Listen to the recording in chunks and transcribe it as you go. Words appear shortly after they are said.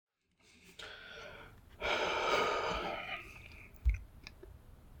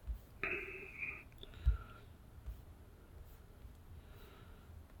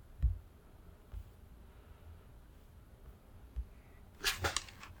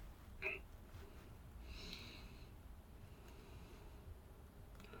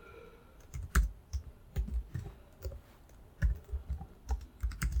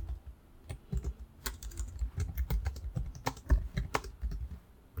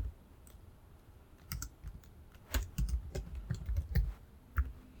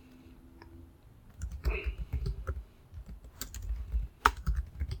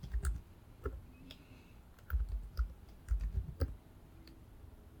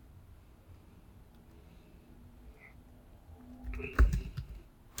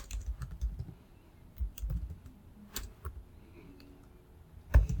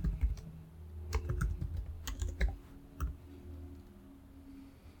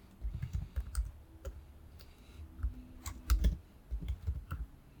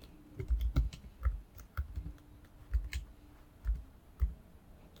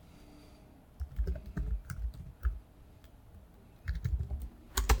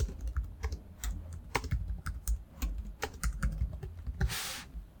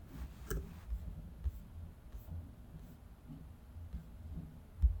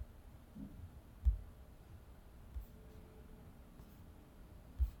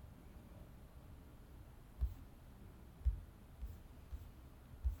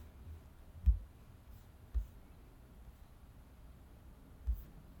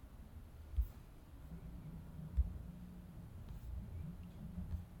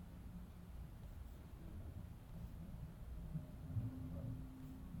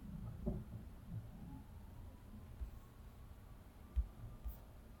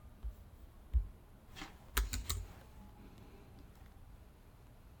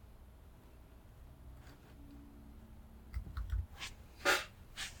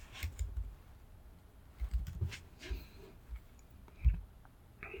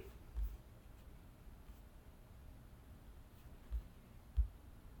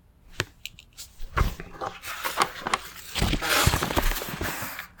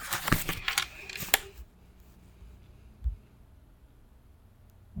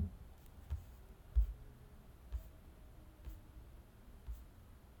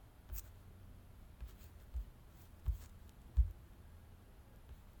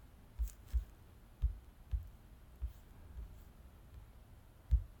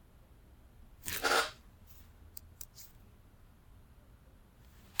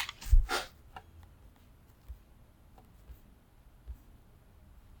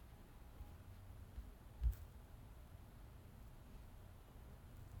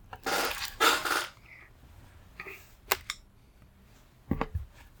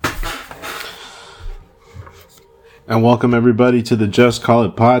And welcome everybody to the Just Call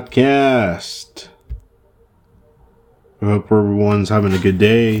It podcast. I hope everyone's having a good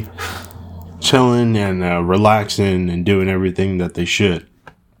day, chilling and relaxing and doing everything that they should.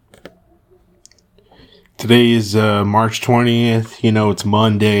 Today is March 20th. You know, it's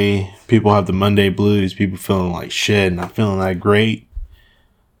Monday. People have the Monday blues. People feeling like shit, not feeling that great.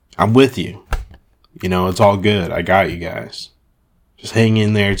 I'm with you. You know, it's all good. I got you guys. Just hang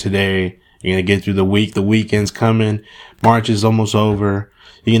in there today. You're going to get through the week. The weekend's coming. March is almost over.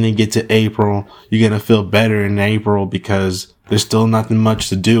 You're going to get to April. You're going to feel better in April because there's still nothing much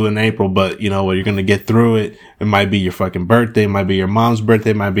to do in April, but you know what? You're going to get through it. It might be your fucking birthday. It might be your mom's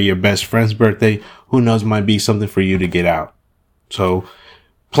birthday. It might be your best friend's birthday. Who knows? It might be something for you to get out. So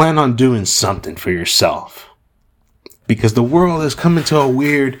plan on doing something for yourself because the world is coming to a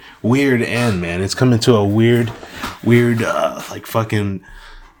weird end, man. It's coming to a weird,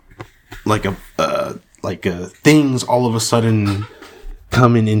 things all of a sudden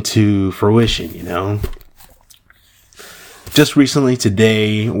coming into fruition, you know. Just recently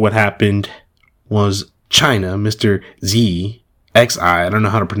today, what happened was China, Mr. Xi, I don't know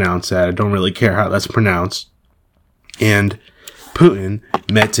how to pronounce that. I don't really care how that's pronounced. And Putin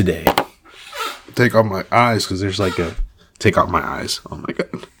met today. Take off my eyes because there's take off my eyes. Oh my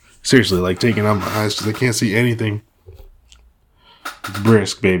God. Seriously, taking off my eyes because I can't see anything.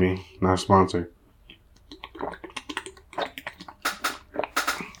 Brisk, baby. Not a sponsor.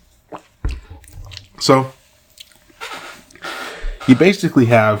 So, you basically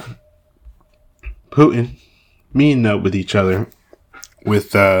have Putin meeting up with each other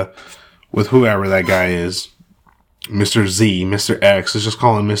with whoever that guy is. Mr. Z, Mr. X. Let's just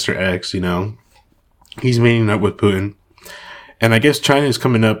call him Mr. X, you know. He's meeting up with Putin. And I guess China is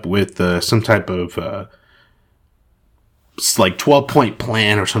coming up with some type of 12-point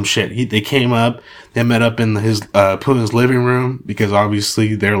plan or some shit. They came up, they met up in his Putin's living room because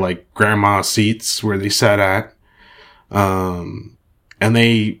obviously they're like grandma seats where they sat at. And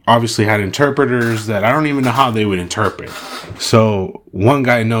they obviously had interpreters that I don't even know how they would interpret. So one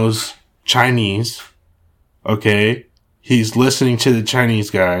guy knows Chinese. Okay. He's listening to the Chinese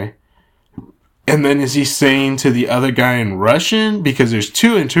guy. And then is he saying to the other guy in Russian? Because there's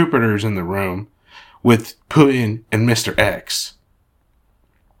two interpreters in the room with Putin and Mr. X.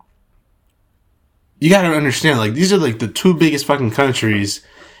 You gotta understand, these are the two biggest fucking countries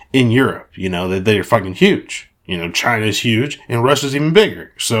in Europe, you know, that they're fucking huge. You know, China's huge and Russia's even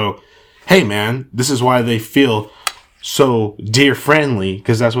bigger. So, hey man, this is why they feel so dear friendly,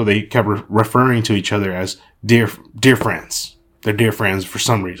 because that's what they kept referring to each other as dear friends. They're dear friends for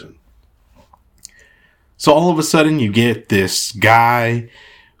some reason. So all of a sudden you get this guy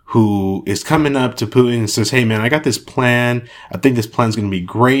who is coming up to Putin and says, hey man, I got this plan. I think this plan's going to be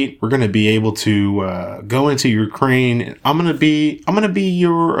great. We're going to be able to go into Ukraine. And I'm going to be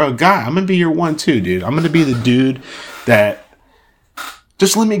your guy. I'm going to be your 1-2, dude. I'm going to be the dude that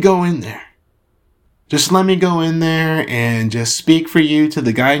just let me go in there. Just let me go in there and just speak for you to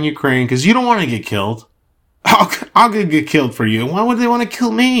the guy in Ukraine because you don't want to get killed. I'll get killed for you. Why would they want to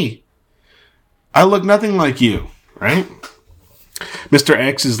kill me? I look nothing like you, right? Mr.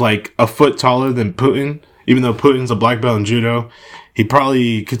 X is a foot taller than Putin. Even though Putin's a black belt in judo, he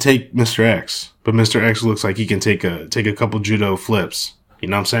probably could take Mr. X. But Mr. X looks like he can take a couple judo flips. You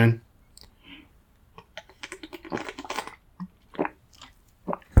know what I'm saying?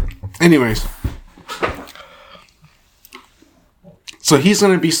 Anyways. So he's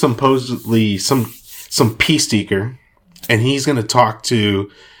going to be supposedly some peace seeker. And he's going to talk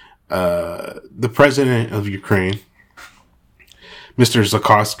to the president of Ukraine. Mr.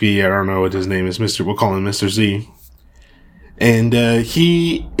 Zakowski, I don't know what his name is. We'll call him Mr. Z. And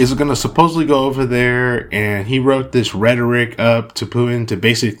he is going to supposedly go over there and he wrote this rhetoric up to Putin to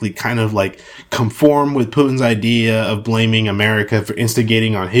basically kind of conform with Putin's idea of blaming America for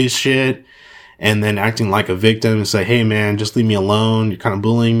instigating on his shit and then acting like a victim and say, hey man, just leave me alone. You're kind of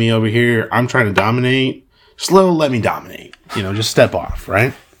bullying me over here. I'm trying to dominate. Just let me dominate. You know, just step off,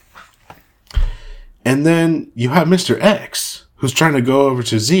 right? And then you have Mr. X, who's trying to go over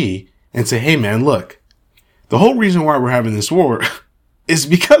to Z and say, hey man, look, the whole reason why we're having this war is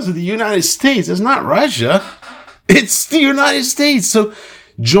because of the United States. It's not Russia. It's the United States. So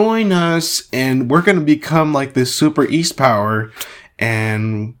join us and we're going to become this super East power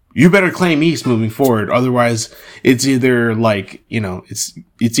and you better claim East moving forward. Otherwise it's either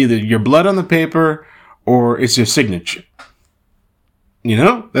it's either your blood on the paper or it's your signature. You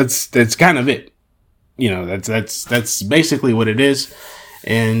know, that's kind of it. You know, that's basically what it is.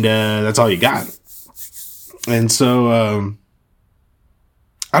 And, that's all you got. And so,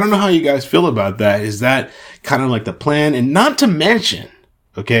 I don't know how you guys feel about that. Is that kind of like the plan? And not to mention,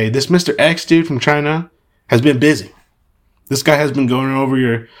 okay, this Mr. X dude from China has been busy. This guy has been going over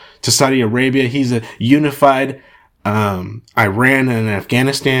here to Saudi Arabia. He's a unified Iran and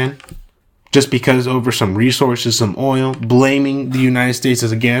Afghanistan just because over some resources, some oil, blaming the United States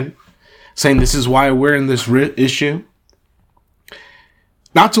as again, saying this is why we're in this issue.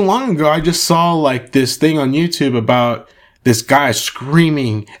 Not too long ago, I just saw like this thing on YouTube about this guy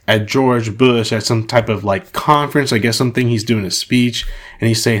screaming at George Bush at some type of like conference, I guess something he's doing a speech, and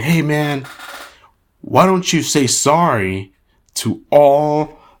he's saying, hey man, why don't you say sorry to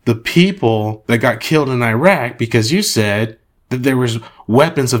all the people that got killed in Iraq because you said that there was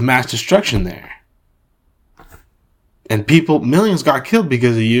weapons of mass destruction there. And millions got killed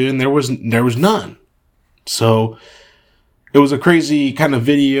because of you, and there was none. So it was a crazy kind of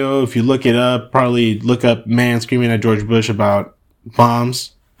video. If you look it up, probably look up man screaming at George Bush about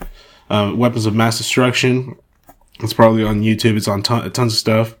bombs, weapons of mass destruction. It's probably on YouTube. It's on tons of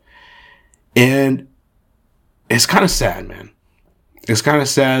stuff. And it's kind of sad, man. It's kind of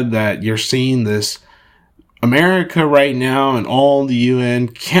sad that you're seeing this. America right now and all the UN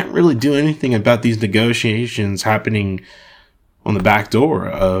can't really do anything about these negotiations happening on the back door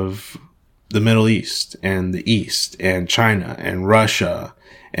of the Middle East and the East and China and Russia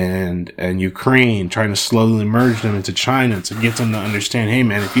and Ukraine, trying to slowly merge them into China to get them to understand, hey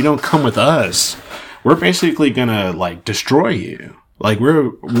man, if you don't come with us, we're basically gonna like destroy you. Like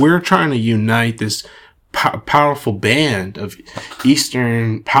we're trying to unite this powerful band of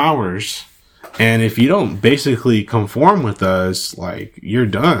Eastern powers. And if you don't basically conform with us, like, you're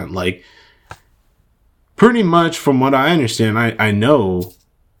done. Like, pretty much from what I understand, I know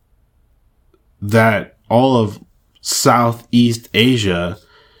that all of Southeast Asia,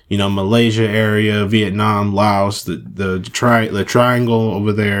 you know, Malaysia area, Vietnam, Laos, the triangle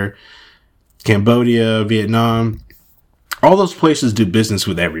over there, Cambodia, Vietnam, all those places do business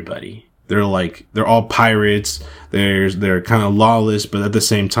with everybody. They're all pirates. They're kind of lawless, but at the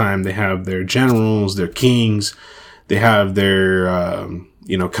same time, they have their generals, their kings. They have their,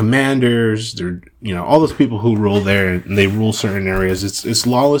 commanders. They're, all those people who rule there, and they rule certain areas. It's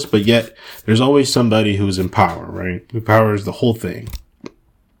lawless, but yet there's always somebody who's in power, right? Who powers the whole thing.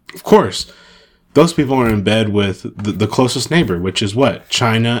 Of course, those people are in bed with the closest neighbor, which is what?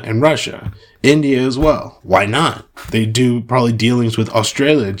 China and Russia. India as well. Why not? They do probably dealings with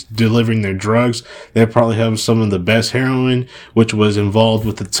Australia, delivering their drugs. They probably have some of the best heroin, which was involved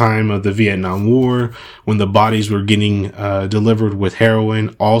with the time of the Vietnam War, when the bodies were getting delivered with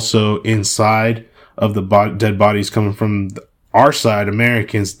heroin. Also inside of the dead bodies coming from our side,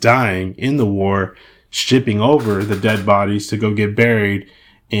 Americans dying in the war, shipping over the dead bodies to go get buried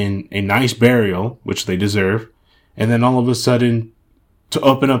in a nice burial, which they deserve. And then all of a sudden, to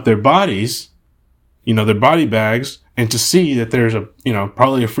open up their bodies, their body bags, and to see that there's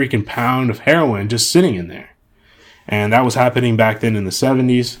probably a freaking pound of heroin just sitting in there. And that was happening back then in the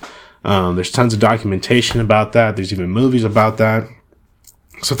 70s. There's tons of documentation about that. There's even movies about that.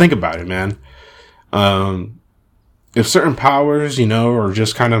 So think about it, man. If certain powers, are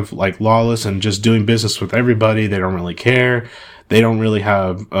just kind of like lawless and just doing business with everybody, they don't really care. They don't really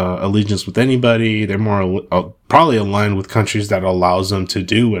have allegiance with anybody. They're more probably aligned with countries that allows them to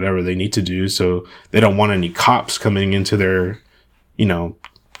do whatever they need to do. So they don't want any cops coming into their,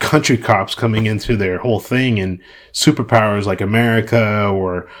 country cops coming into their whole thing, and superpowers like America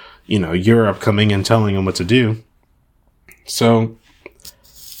or, Europe coming and telling them what to do. So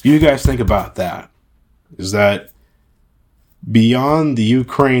you guys think about that. Is that beyond the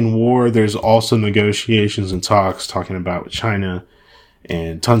Ukraine war, there's also negotiations and talks talking about with China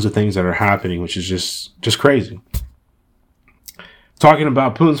and tons of things that are happening, which is just crazy. Talking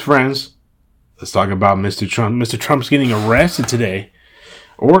about Putin's friends, let's talk about Mr. Trump. Mr. Trump's getting arrested today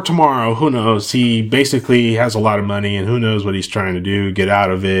or tomorrow. Who knows? He basically has a lot of money, and who knows what he's trying to do, get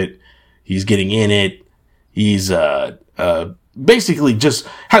out of it. He's getting in it. He's basically just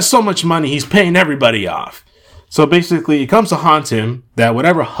has so much money, he's paying everybody off. So basically, it comes to haunt him that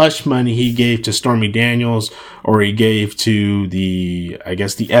whatever hush money he gave to Stormy Daniels, or he gave to the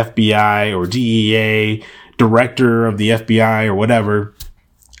FBI or DEA, director of the FBI or whatever,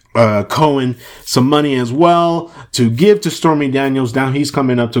 Cohen, some money as well to give to Stormy Daniels. Now he's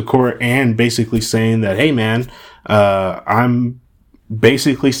coming up to court and basically saying that, hey man, I'm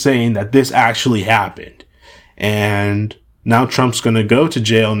basically saying that this actually happened. And now Trump's going to go to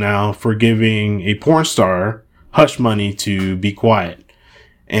jail now for giving a porn star hush money to be quiet.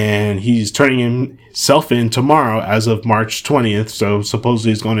 And he's turning himself in tomorrow as of March 20th. So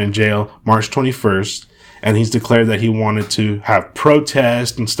supposedly he's going in jail March 21st. and he's declared that he wanted to have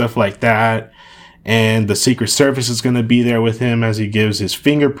protests and stuff like that. And the Secret Service is going to be there with him as he gives his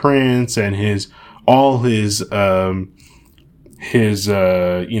fingerprints and his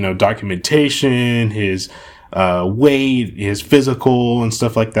documentation, his weight, his physical and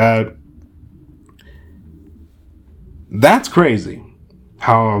stuff like that. That's crazy.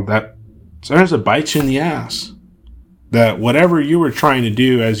 How that starts to bite you in the ass. That whatever you were trying to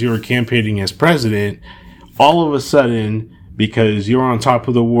do as you were campaigning as president, all of a sudden, because you're on top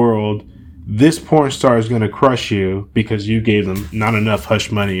of the world, this porn star is going to crush you because you gave them not enough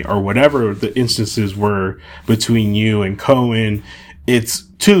hush money or whatever the instances were between you and Cohen. It's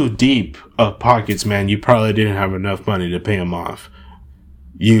too deep of pockets, man. You probably didn't have enough money to pay him off.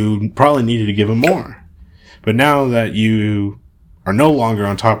 You probably needed to give him more. But now that you are no longer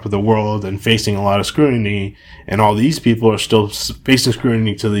on top of the world and facing a lot of scrutiny, and all these people are still facing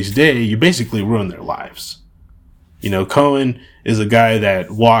scrutiny to this day, you basically ruined their lives. You know, Cohen is a guy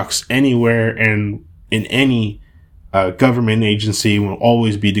that walks anywhere and in any government agency will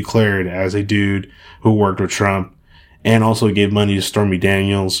always be declared as a dude who worked with Trump and also gave money to Stormy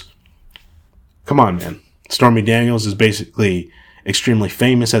Daniels. Come on, man. Stormy Daniels is basically extremely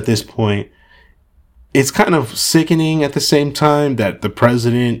famous at this point. It's kind of sickening at the same time that the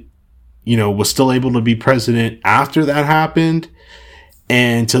president, you know, was still able to be president after that happened.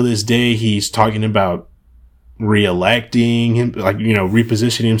 And to this day, he's talking about re-electing him, like, you know,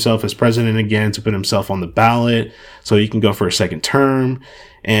 repositioning himself as president again to put himself on the ballot so he can go for a second term.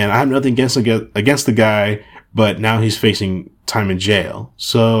 And I have nothing against the guy, but now he's facing time in jail.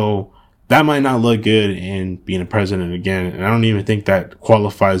 So that might not look good in being a president again. And I don't even think that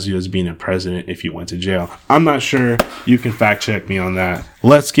qualifies you as being a president if you went to jail. I'm not sure. You can fact check me on that.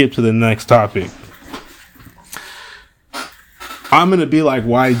 Let's skip to the next topic. I'm going to be like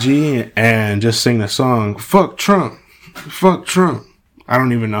YG and just sing the song, Fuck Trump, Fuck Trump. I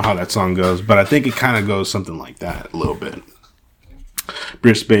don't even know how that song goes, but I think it kind of goes something like that a little bit.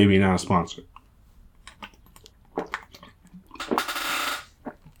 Brisk Baby, not a sponsor.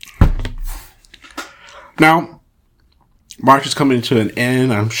 Now, March is coming to an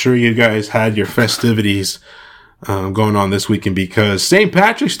end. I'm sure you guys had your festivities going on this weekend because St.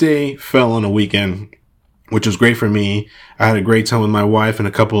 Patrick's Day fell on a weekend, which was great for me. I had a great time with my wife and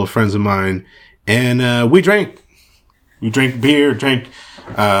a couple of friends of mine. And we drank. We drank beer,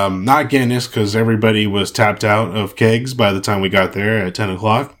 not Guinness because everybody was tapped out of kegs by the time we got there at 10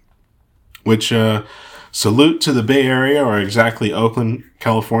 o'clock. Which, salute to the Bay Area or exactly Oakland,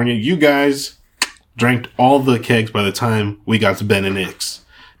 California. You guys drank all the kegs by the time we got to Ben and Nick's.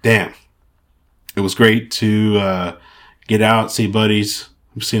 Damn. It was great to get out, see buddies.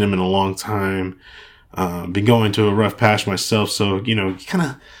 I've seen them in a long time. Been going to a rough patch myself, so, you know, you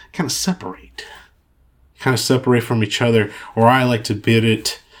kind of separate. Kind of separate from each other, or I like to bid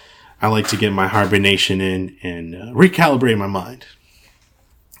it. I like to get my hibernation in and recalibrate my mind.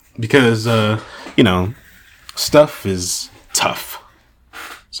 Because, you know, stuff is tough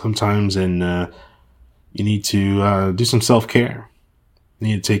sometimes, and you need to do some self-care. You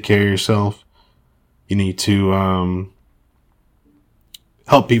need to take care of yourself. You need to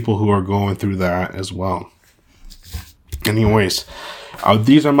help people who are going through that as well. Anyways,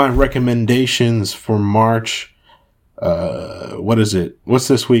 these are my recommendations for March. What is it? What's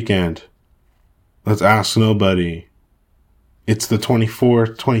this weekend? Let's ask nobody. It's the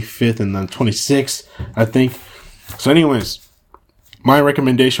 24th, 25th, and then 26th, I think. So anyways, my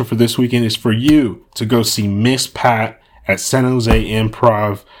recommendation for this weekend is for you to go see Miss Pat at San Jose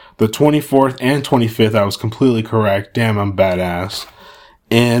Improv. The 24th and 25th, I was completely correct. Damn, I'm badass.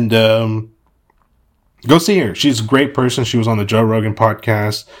 And go see her. She's a great person. She was on the Joe Rogan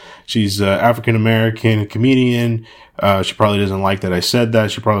podcast. She's African American comedian. She probably doesn't like that I said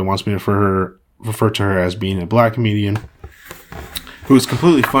that. She probably wants me to refer to her as being a black comedian who is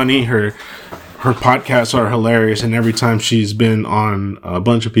completely funny. Her podcasts are hilarious, and every time she's been on a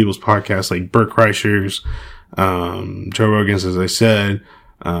bunch of people's podcasts, like Bert Kreischer's, Joe Rogan's, as I said,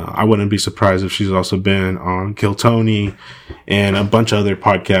 I wouldn't be surprised if she's also been on Kill Tony and a bunch of other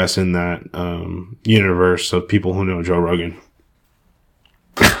podcasts in that universe of people who know Joe Rogan.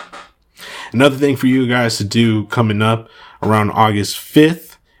 Another thing for you guys to do coming up around August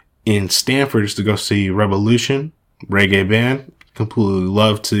 5th in Stanford is to go see Revolution, reggae band. Completely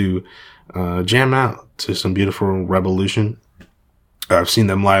love to jam out to some beautiful Revolution. I've seen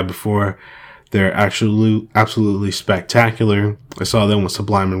them live before. They're actually absolutely spectacular. I saw them with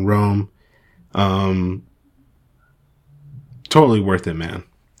Sublime in Rome. Totally worth it, man.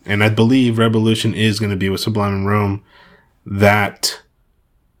 And I believe Revolution is going to be with Sublime in Rome that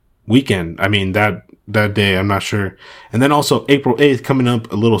weekend. I mean, that that day. I'm not sure. And then also April 8th, coming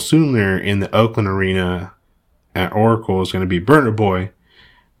up a little sooner in the Oakland Arena at Oracle, is going to be Burna Boy,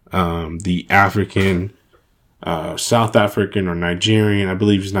 the African, South African or Nigerian, I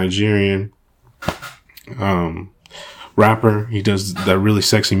believe he's Nigerian, rapper. He does that really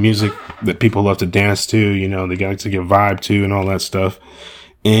sexy music that people love to dance to, you know, they got to get vibe to and all that stuff.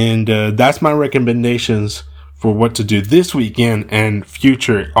 And that's my recommendations for what to do this weekend and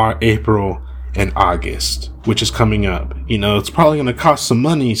future April and August, which is coming up. You know, it's probably going to cost some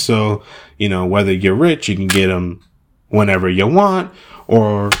money. So, you know, whether you're rich, you can get them whenever you want,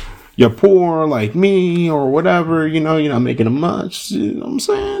 or you're poor like me or whatever, you know, you're not making them much, you know what I'm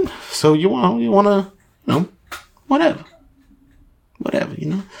saying? So you want to, you know, whatever, you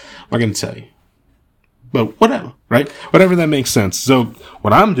know, I'm not going to tell you, but whatever, right? Whatever that makes sense. So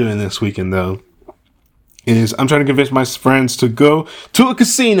what I'm doing this weekend though, is I'm trying to convince my friends to go to a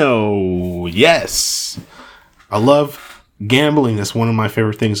casino. Yes. I love gambling. That's one of my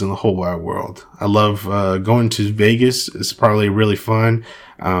favorite things in the whole wide world. I love going to Vegas. It's probably really fun.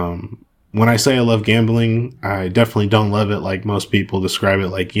 When I say I love gambling, I definitely don't love it like most people describe it.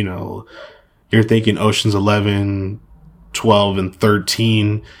 Like, you know, you're thinking Ocean's 11, 12, and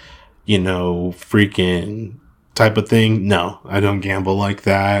 13, you know, freaking type of thing. No, I don't gamble like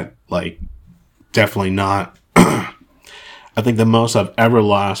that. Like, definitely not. I think the most I've ever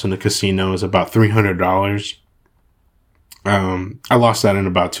lost in a casino is about $300. I lost that in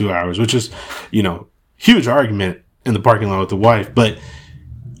about 2 hours, which is, you know, huge argument in the parking lot with the wife, but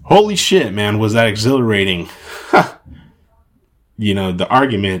holy shit, man, was that exhilarating. You know, the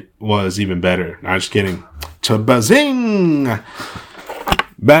argument was even better. Not just kidding. Cha-bazing!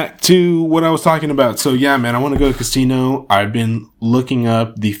 Back to what I was talking about. So yeah, man, I want to go to a casino. I've been looking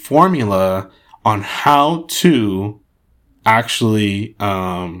up the formula on how to actually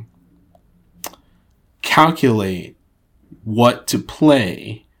calculate what to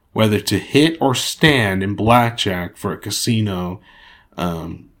play, whether to hit or stand in blackjack for a casino,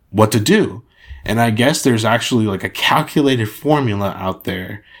 what to do. And I guess there's actually like a calculated formula out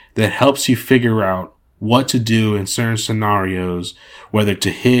there that helps you figure out what to do in certain scenarios, whether to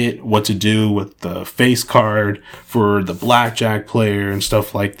hit, what to do with the face card for the blackjack player and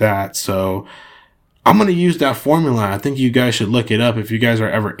stuff like that. So I'm going to use that formula. I think you guys should look it up if you guys are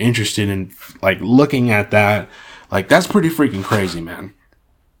ever interested in like looking at that. Like, that's pretty freaking crazy, man.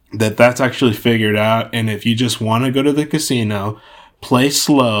 That's actually figured out. And if you just want to go to the casino, play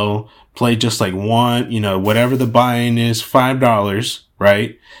slow, play just like one, you know, whatever the buy-in is, $5,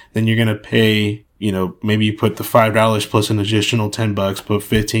 right? Then you're going to pay, you know, maybe you put the $5 plus an additional $10, put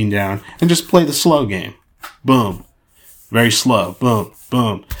 15 down and just play the slow game. Boom. Very slow. Boom,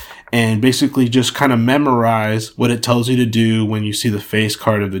 boom. And basically just kind of memorize what it tells you to do when you see the face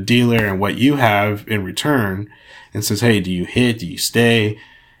card of the dealer and what you have in return. And says, hey, do you hit? Do you stay?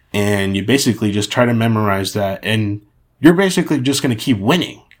 And you basically just try to memorize that. And you're basically just going to keep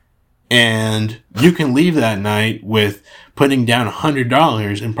winning. And you can leave that night with putting down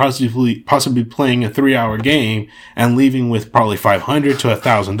 $100 and possibly playing a 3-hour game and leaving with probably $500 to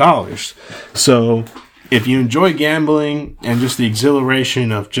 $1,000. So if you enjoy gambling and just the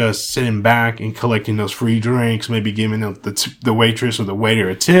exhilaration of just sitting back and collecting those free drinks, maybe giving the waitress or the waiter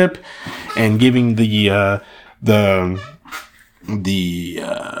a tip and giving the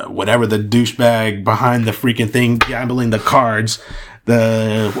whatever the douchebag behind the freaking thing gambling the cards,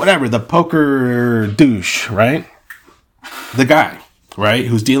 the poker douche, right? The guy, right?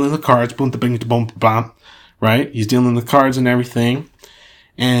 Who's dealing the cards, boom, boom, boom, boom, right? He's dealing the cards and everything.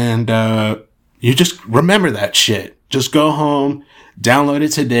 And, you just remember that shit. Just go home, download it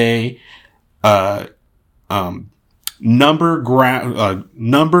today. Number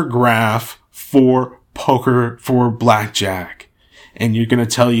graph for poker, for blackjack. And you're going to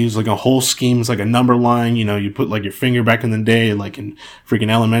tell you it's like a whole scheme. It's like a number line. You know, you put like your finger back in the day, like in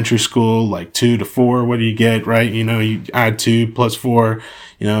freaking elementary school, like 2 to 4. What do you get? Right. You know, you add 2 plus 4,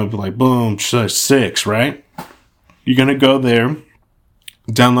 you know, like boom, 6, right? You're going to go there.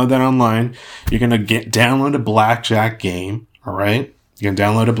 Download that online. You're going to download a blackjack game. All right. You're going to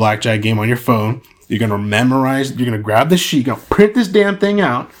download a blackjack game on your phone. You're going to memorize. You're going to grab the sheet. You're going to print this damn thing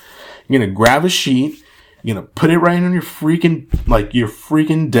out. You're going to grab a sheet. You're going to put it right on your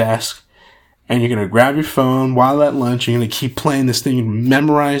freaking desk. and you're going to grab your phone while at lunch. You're going to keep playing this thing,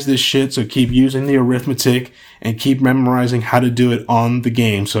 memorize this shit. So keep using the arithmetic and keep memorizing how to do it on the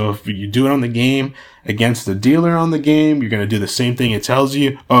game. So if you do it on the game against the dealer on the game, you're going to do the same thing it tells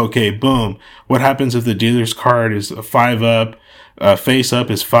you. Okay, boom. What happens if the dealer's card is a 5 up, face up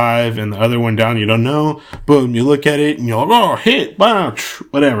is 5, and the other one down you don't know? Boom, you look at it and you're like, oh, hit,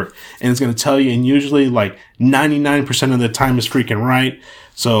 whatever. And it's going to tell you, and usually like 99% of the time is freaking right.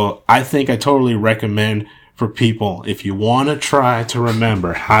 So I think I totally recommend for people, if you want to try to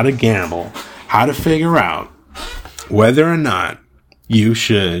remember how to gamble, how to figure out whether or not you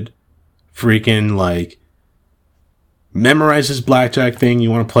should freaking like memorize this blackjack thing. You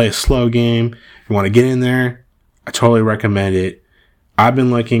want to play a slow game. You want to get in there. I totally recommend it. I've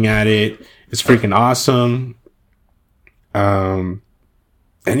been looking at it. It's freaking awesome. And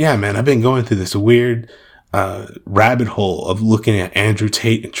yeah, man, I've been going through this weird, rabbit hole of looking at Andrew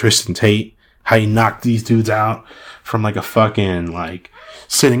Tate and Tristan Tate, how he knocked these dudes out from like a fucking like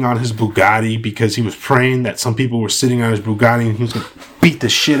sitting on his Bugatti because he was praying that some people were sitting on his Bugatti and he was going to beat the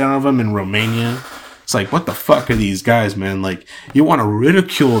shit out of them in Romania. It's like, what the fuck are these guys, man? Like, you want to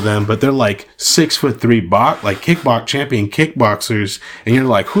ridicule them, but they're like 6'3" like champion kickboxers. And you're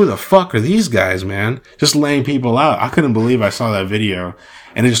like, who the fuck are these guys, man? Just laying people out. I couldn't believe I saw that video.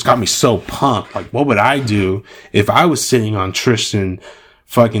 And it just got me so pumped. Like, what would I do if I was sitting on Tristan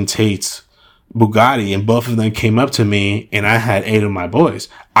fucking Tate's Bugatti and both of them came up to me and I had 8 of my boys?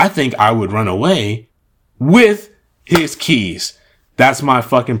 I think I would run away with his keys. That's my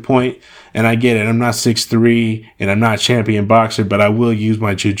fucking point. And I get it. I'm not 6'3" and I'm not a champion boxer, but I will use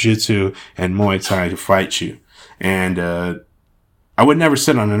my jiu-jitsu and Muay Thai to fight you. And, I would never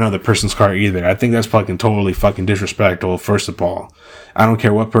sit on another person's car either. I think that's fucking totally fucking disrespectful, first of all. I don't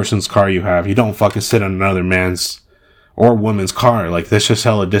care what person's car you have. You don't fucking sit on another man's or woman's car. Like, that's just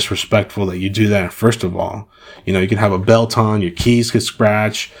hella disrespectful that you do that, first of all. You know, you can have a belt on, your keys could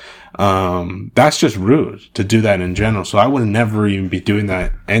scratch. That's just rude to do that in general. So I would never even be doing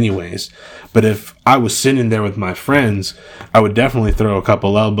that anyways. But if I was sitting there with my friends, I would definitely throw a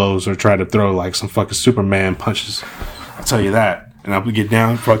couple elbows or try to throw like some fucking Superman punches. I'll tell you that. And I would get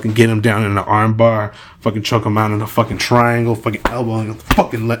down, fucking get him down in the arm bar, fucking choke him out in a fucking triangle, fucking elbow, and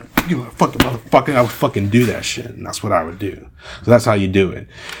fucking fucking motherfucker. I would fucking do that shit. And that's what I would do. So that's how you do it.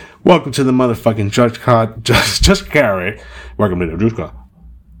 Welcome to the motherfucking Just Carry. Welcome to the Juska.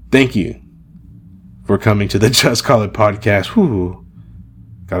 Thank you for coming to the Just Call It podcast. Whoo.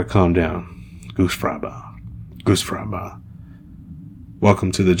 Gotta calm down. Goose Fraba.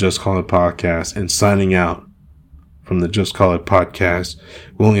 Welcome to the Just Call It podcast and signing out from the Just Call It podcast.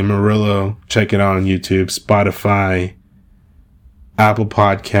 William Murillo. Check it out on YouTube, Spotify, Apple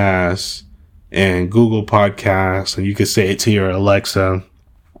Podcasts, and Google Podcasts. And you can say it to your Alexa.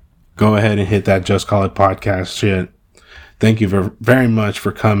 Go ahead and hit that Just Call It podcast shit. Thank you very much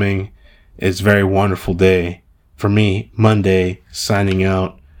for coming. It's a very wonderful day for me. Monday, signing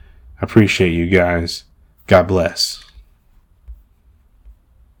out. I appreciate you guys. God bless.